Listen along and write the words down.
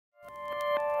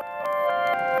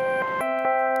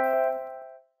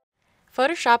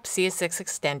Photoshop CS6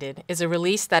 Extended is a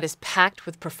release that is packed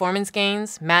with performance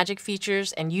gains, magic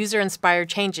features, and user-inspired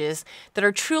changes that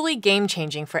are truly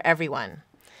game-changing for everyone.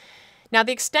 Now,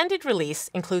 the extended release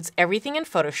includes everything in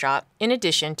Photoshop in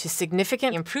addition to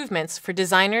significant improvements for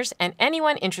designers and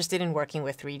anyone interested in working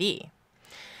with 3D.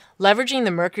 Leveraging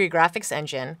the Mercury Graphics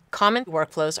Engine, common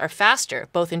workflows are faster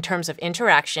both in terms of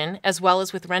interaction as well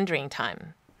as with rendering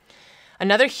time.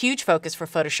 Another huge focus for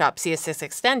Photoshop CS6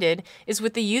 Extended is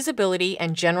with the usability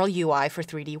and general UI for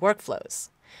 3D workflows.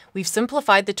 We've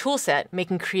simplified the toolset,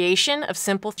 making creation of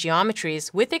simple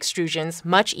geometries with extrusions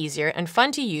much easier and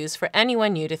fun to use for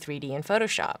anyone new to 3D in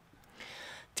Photoshop.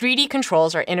 3D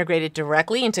controls are integrated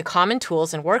directly into common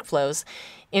tools and workflows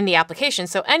in the application,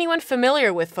 so anyone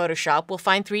familiar with Photoshop will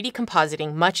find 3D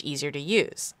compositing much easier to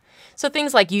use. So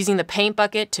things like using the paint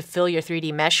bucket to fill your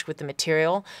 3D mesh with the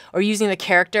material, or using the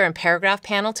character and paragraph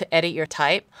panel to edit your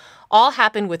type, all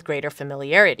happen with greater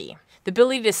familiarity. The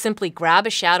ability to simply grab a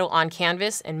shadow on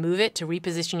canvas and move it to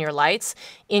reposition your lights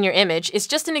in your image is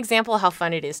just an example of how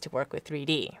fun it is to work with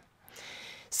 3D.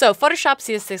 So Photoshop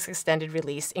CS6 Extended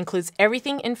Release includes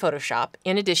everything in Photoshop,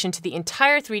 in addition to the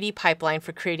entire 3D pipeline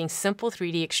for creating simple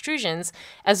 3D extrusions,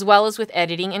 as well as with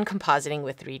editing and compositing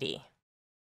with 3D.